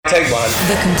Take one.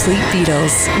 The Complete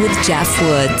Beatles with Jeff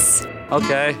Woods.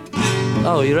 Okay.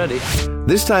 Oh, you ready?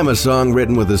 This time a song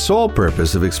written with the sole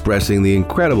purpose of expressing the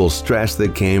incredible stress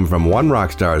that came from one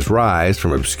rock star's rise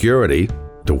from obscurity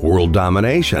to world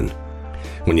domination.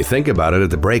 When you think about it, at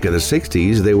the break of the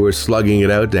 60s, they were slugging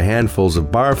it out to handfuls of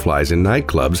barflies in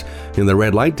nightclubs in the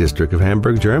red light district of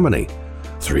Hamburg, Germany.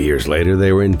 3 years later,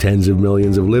 they were in tens of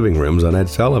millions of living rooms on Ed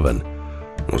Sullivan.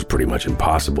 It was pretty much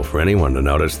impossible for anyone to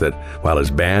notice that while his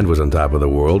band was on top of the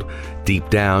world, deep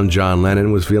down John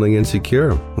Lennon was feeling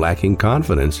insecure, lacking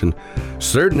confidence, and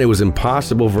certain it was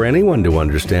impossible for anyone to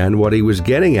understand what he was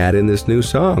getting at in this new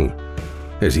song.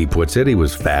 As he puts it, he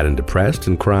was fat and depressed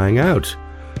and crying out.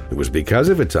 It was because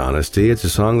of its honesty. It's a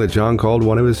song that John called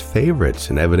one of his favorites,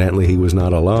 and evidently he was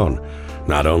not alone.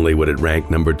 Not only would it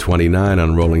rank number 29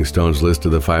 on Rolling Stone's list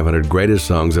of the 500 greatest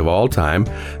songs of all time,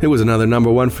 it was another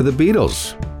number one for the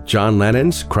Beatles. John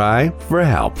Lennon's Cry for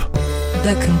Help.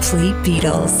 The Complete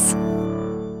Beatles.